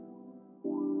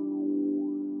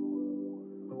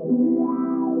For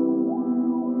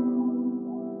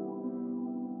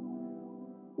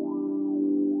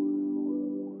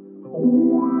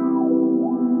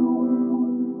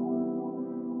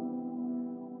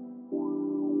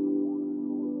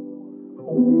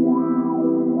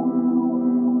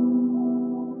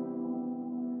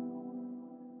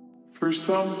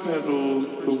some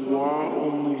pedals, the wah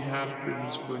only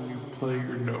happens when you play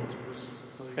your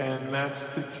notes, and that's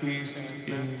the case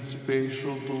in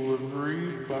spatial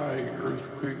delivery by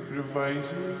earthquake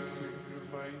devices.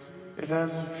 It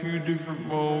has a few different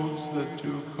modes that do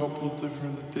a couple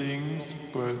different things,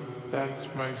 but that's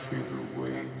my favorite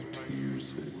way to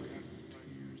use it.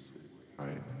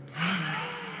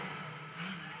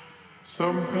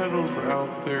 Some pedals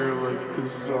out there, like the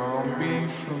Zombie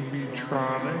from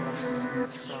Beatronics,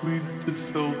 sweep the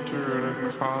filter at a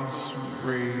constant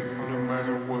rate no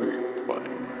matter what you're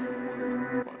playing.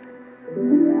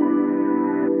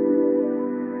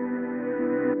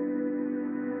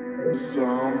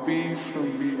 Zombie from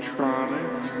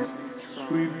Beatronics,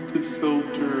 sweep the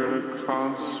filter at a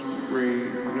constant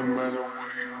rate no matter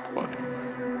what you're playing.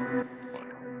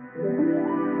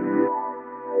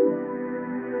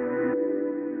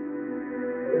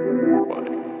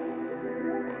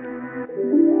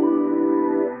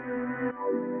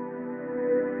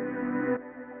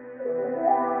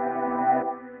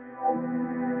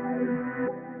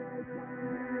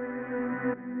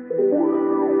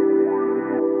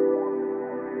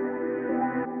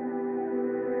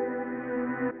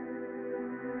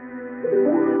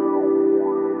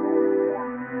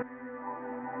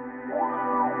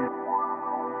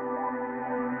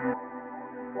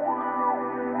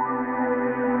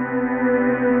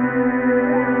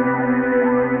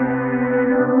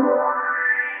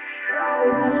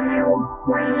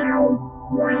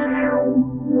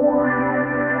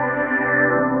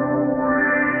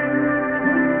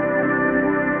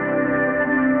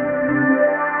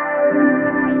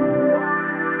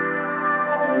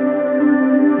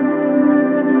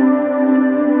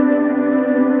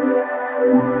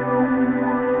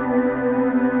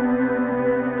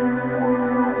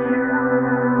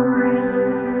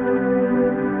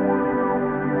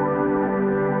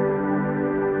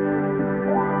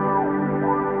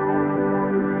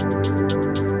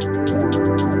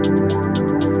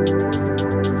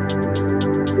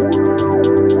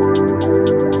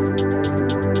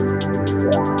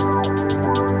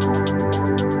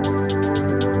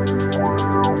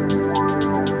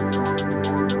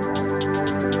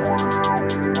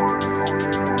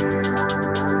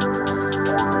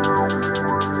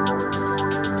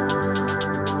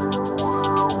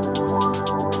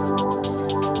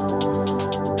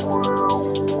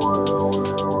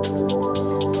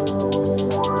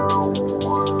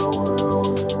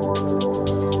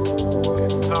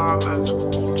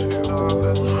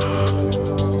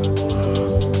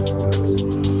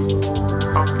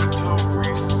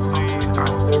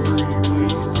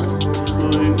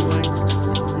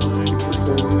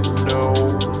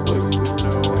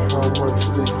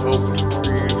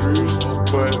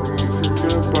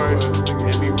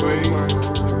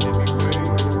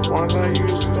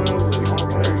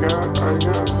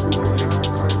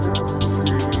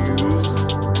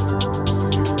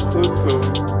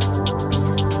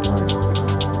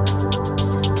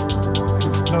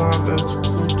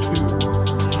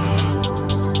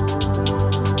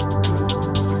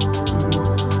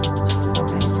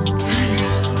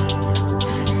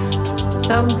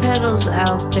 Some pedals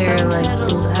out there, like the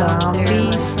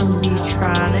Zombie from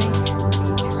Beatronics,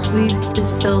 sweep the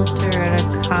filter at a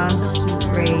constant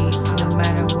rate no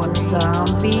matter what.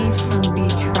 Zombie from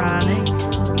Beatronics,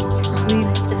 sweep the filter at a constant rate no matter what. Zombie from Beatronics,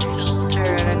 sweep the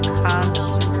filter at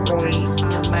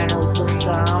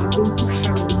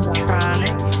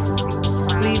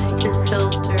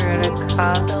a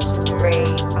constant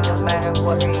rate no matter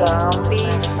what. Zombie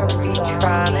from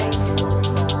Beatronics,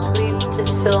 sweep the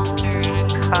filter at a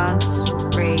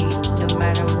constant rate no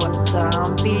matter what.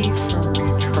 Zombie from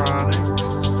Beatronics,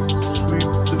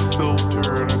 sweep the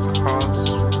filter at a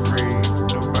constant rate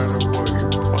no matter what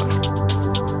you're playing.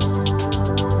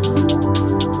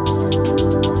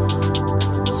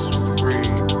 Constant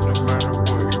rate no matter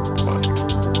what you're playing.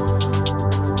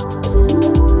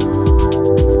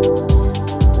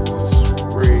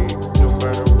 Constant rate no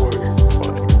matter what you're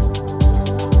playing.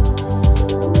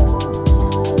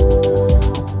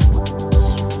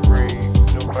 Constant rate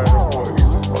no matter what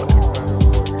you're playing.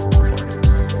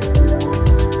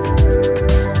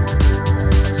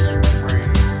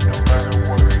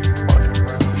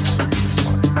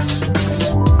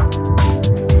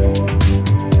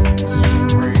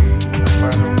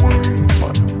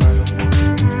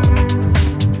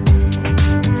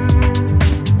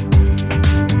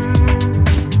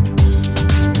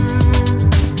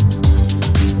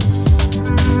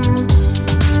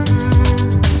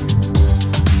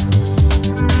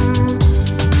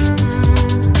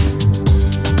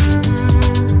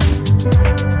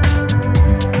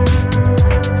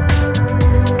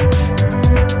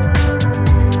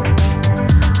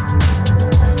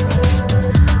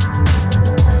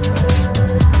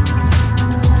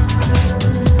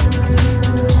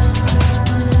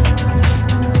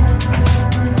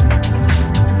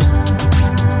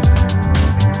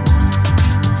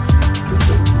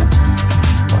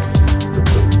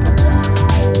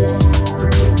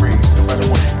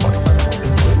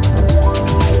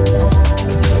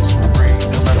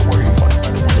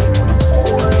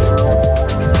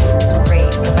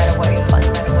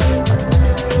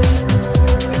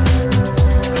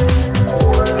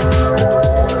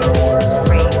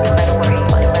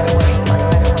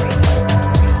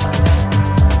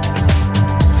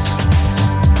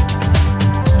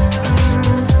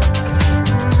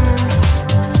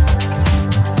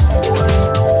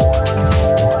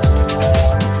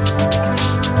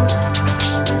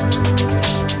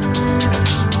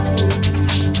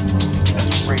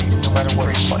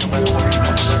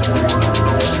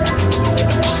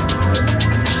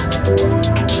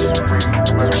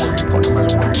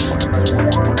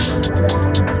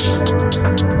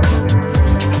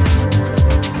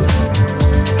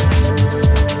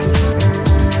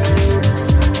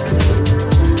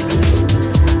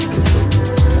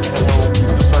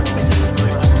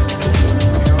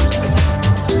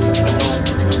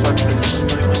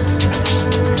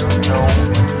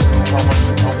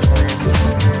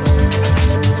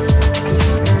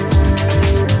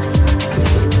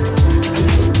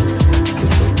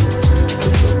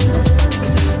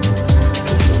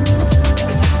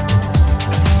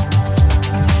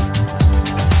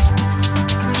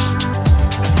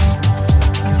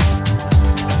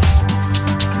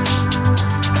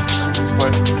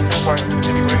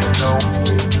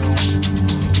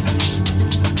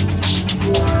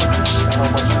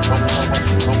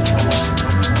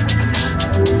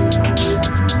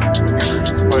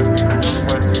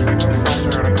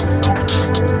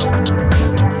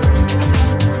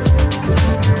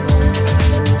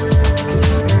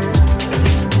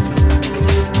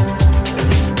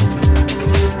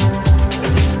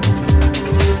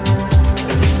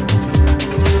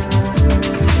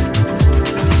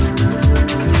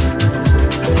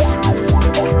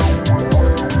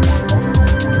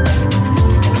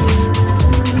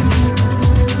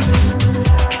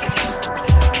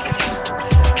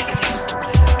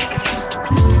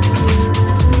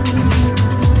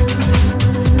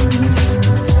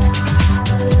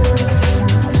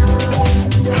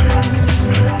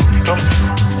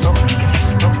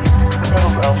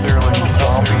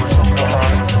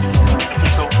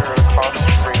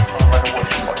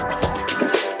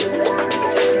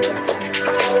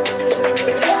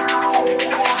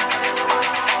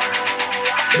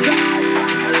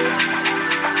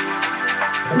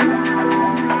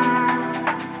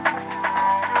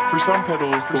 some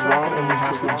pedals, the wah only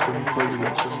happens when you play your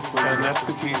notes, and that's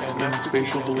the case in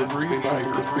spatial delivery by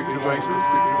earthquake devices.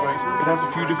 It has a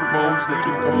few different modes that do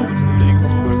a couple different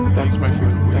things, but that's my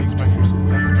favorite way. That's my favorite way.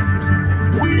 That's my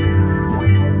favorite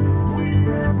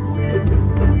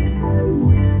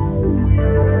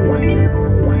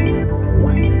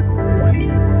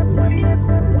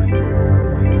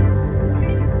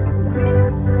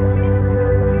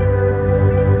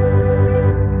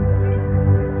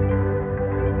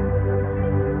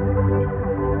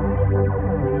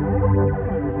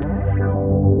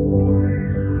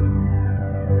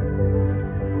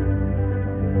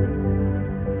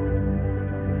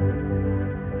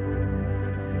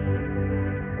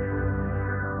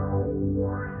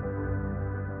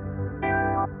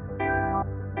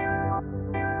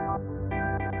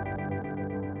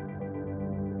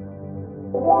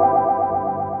way.